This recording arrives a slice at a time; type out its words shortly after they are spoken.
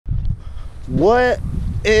What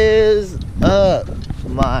is up,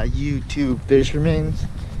 my YouTube fishermen?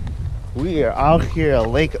 We are out here at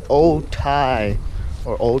Lake Otay,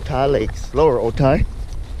 or Otay Lakes, Lower Otay.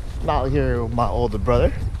 I'm out here with my older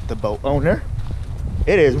brother, the boat owner.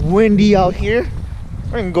 It is windy out here.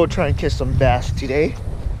 We're gonna go try and catch some bass today.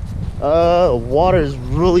 The water is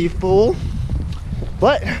really full,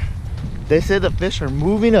 but they said the fish are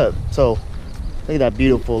moving up. So look at that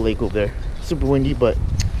beautiful lake over there. Super windy, but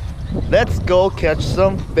let's go catch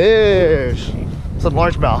some fish. Some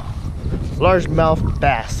largemouth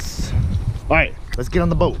bass. All right, let's get on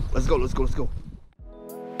the boat. Let's go, let's go, let's go.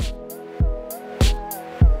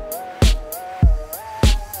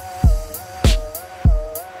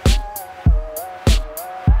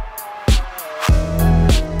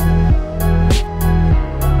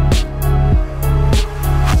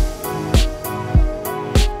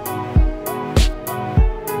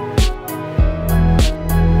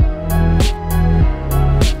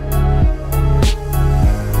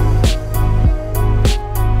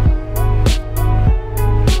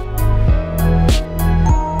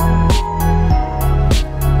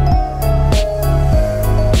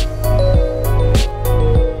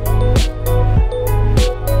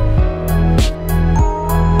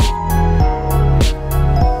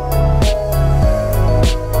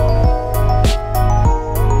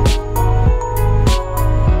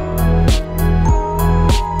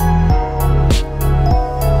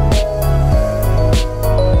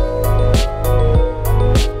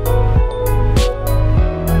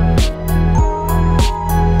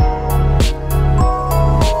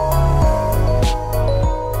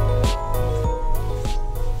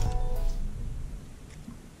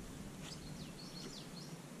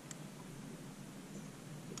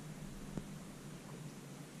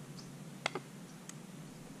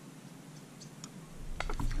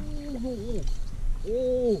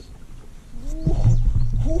 Oh.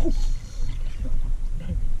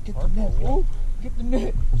 Get the net, bro. Get the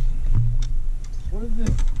net. What is this?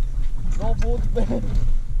 No bolts, man.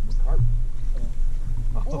 Carp.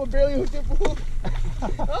 Oh, I barely hooked it, bro.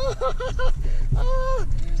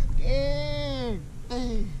 Dang.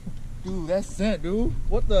 Dude, that's scent, dude.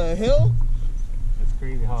 What the hell? It's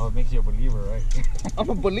crazy how it makes you a believer, right? I'm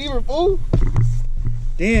a believer, fool.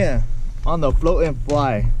 Damn. On the float and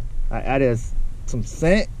fly, I added some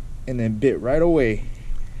scent and then bit right away.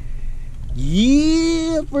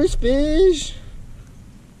 Yeah, first fish.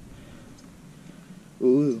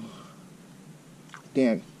 Ooh.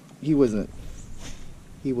 Damn, he wasn't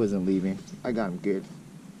leaving. I got him good.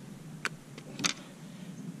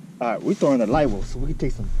 Alright, we're throwing the live well so we can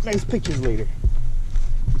take some nice pictures later.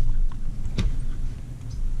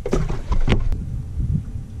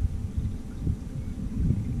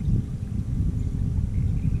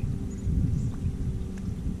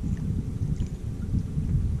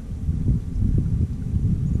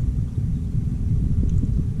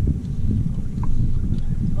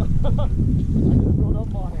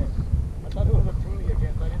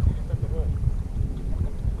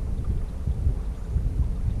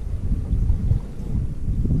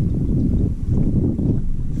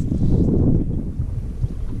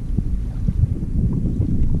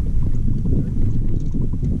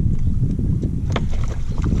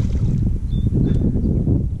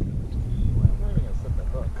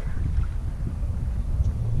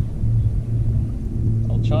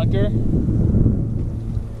 Chunker.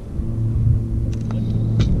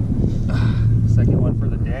 Second one for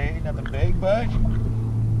the day. Nothing big, but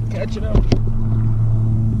catching up.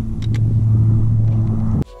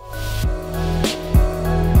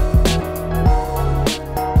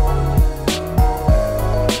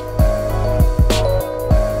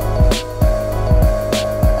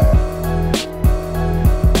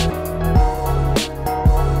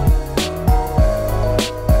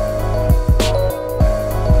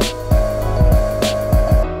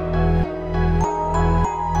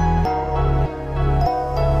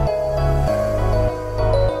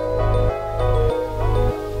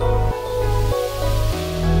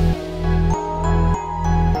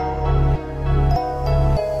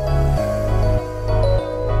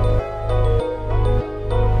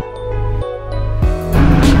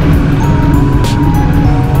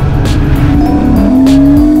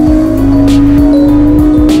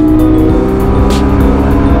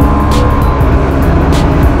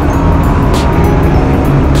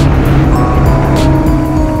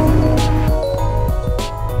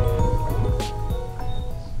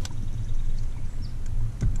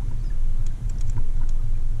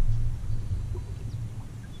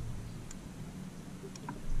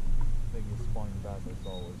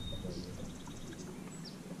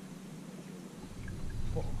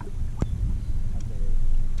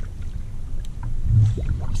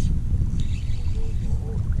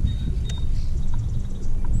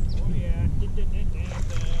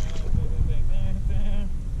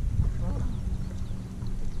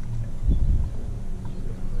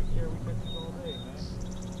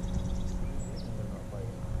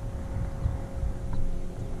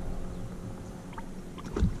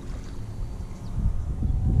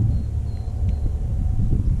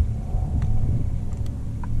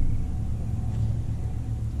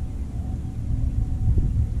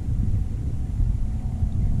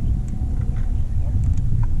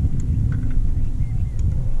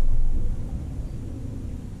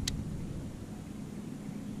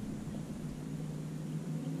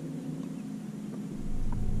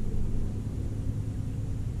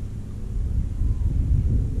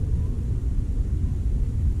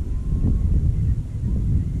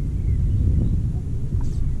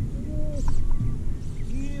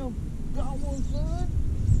 got one, son.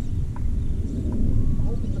 I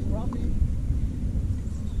hope it's a crappie.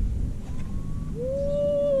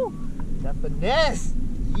 Woo! That finesse.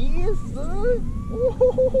 Yes, son.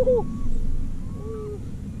 Woo!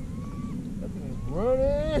 That thing is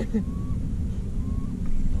running.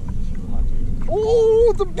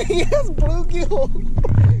 Oh, the big ass bluegill.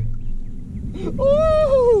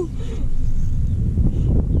 Oh!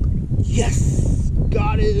 Yes!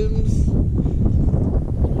 Got him!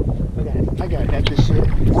 I gotta net this shit.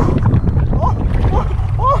 Oh!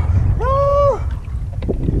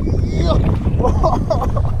 Yeah.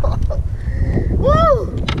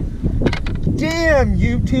 Woo! Damn,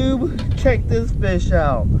 YouTube! Check this fish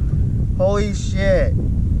out. Holy shit.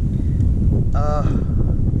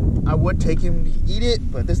 I would take him to eat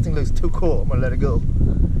it, but this thing looks too cool. I'm gonna let it go.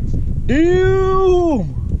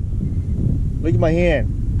 Damn! Look at my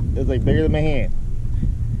hand. It's like bigger than my hand.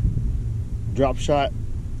 Drop shot,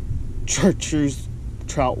 chartreuse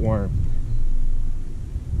trout worm.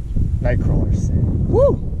 Nightcrawler sin.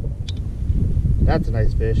 Woo! That's a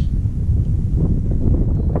nice fish.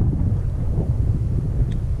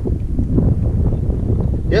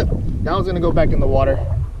 Yep, that one's gonna go back in the water.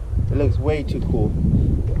 It looks way too cool.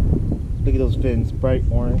 Look at those fins, bright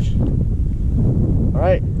orange. All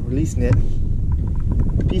right, releasing it.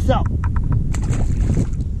 Peace out.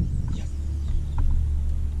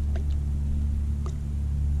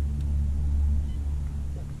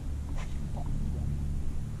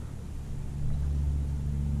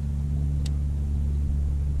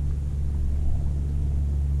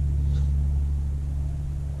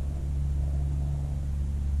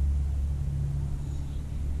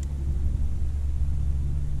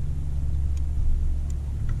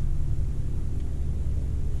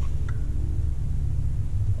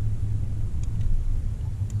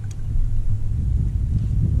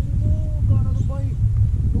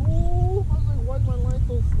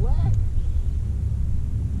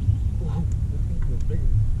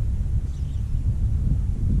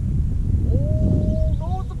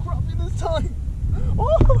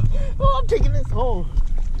 Taking this home.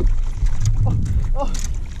 Oh,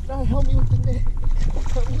 now help me with the net.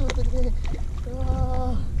 Help me with the net.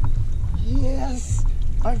 Yes,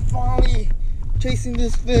 I finally chasing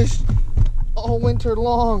this fish all winter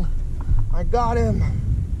long. I got him.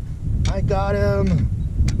 I got him.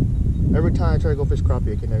 Every time I try to go fish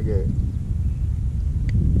crappie, I can never get it.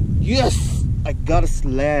 Yes, I got a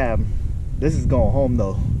slab. This is going home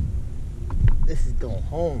though. This is going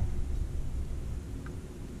home.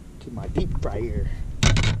 To my deep fryer.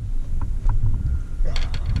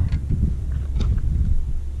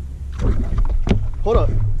 Hold up,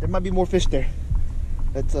 there might be more fish there.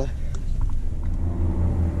 Let's Ooh,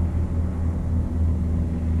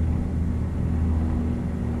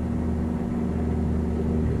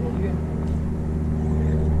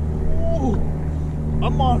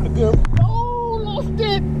 I'm on a good. Oh, lost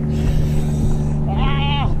it.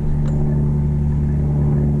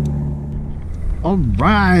 All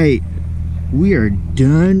right, we are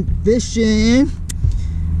done fishing.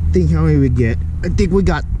 Think how many we get? I think we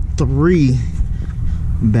got 3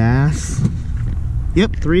 bass.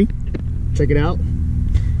 Yep, 3. Check it out.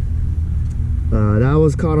 That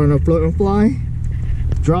was caught on a floating fly,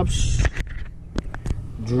 drop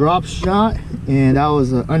shot, and that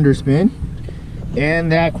was an underspin.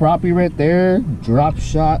 And that crappie right there, drop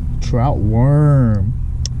shot trout worm.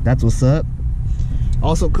 That's what's up.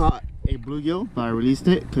 Also caught a bluegill, but I released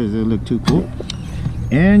it because it looked too cool.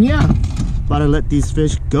 And yeah, about to let these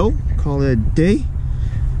fish go, call it a day.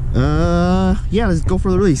 Yeah, let's go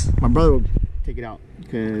for the release. My brother will take it out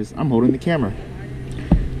because I'm holding the camera.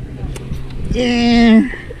 Yeah,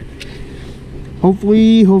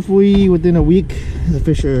 hopefully within a week the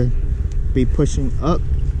fish will be pushing up,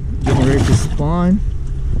 getting ready to spawn.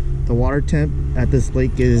 The water temp at this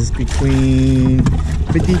lake is between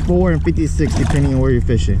 54 and 56 depending on where you're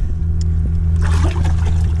fishing.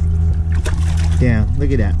 Damn,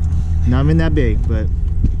 look at that. Not even that big, but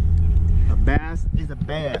a bass is a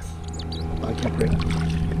bass. Oh, I keep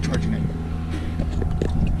charging it.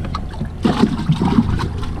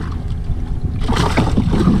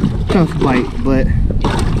 Tough bite, but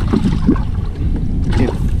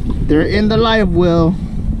if they're in the live well,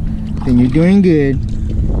 then you're doing good.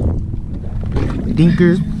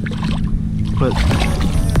 Dinkers, but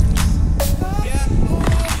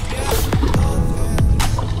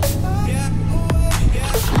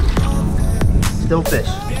still fish.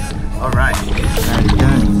 All right, that is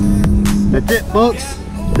done. That's it, folks.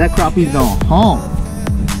 That crappie's gone home.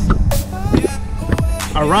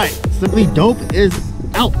 All right, Simply Dope is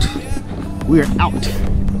out. We are out.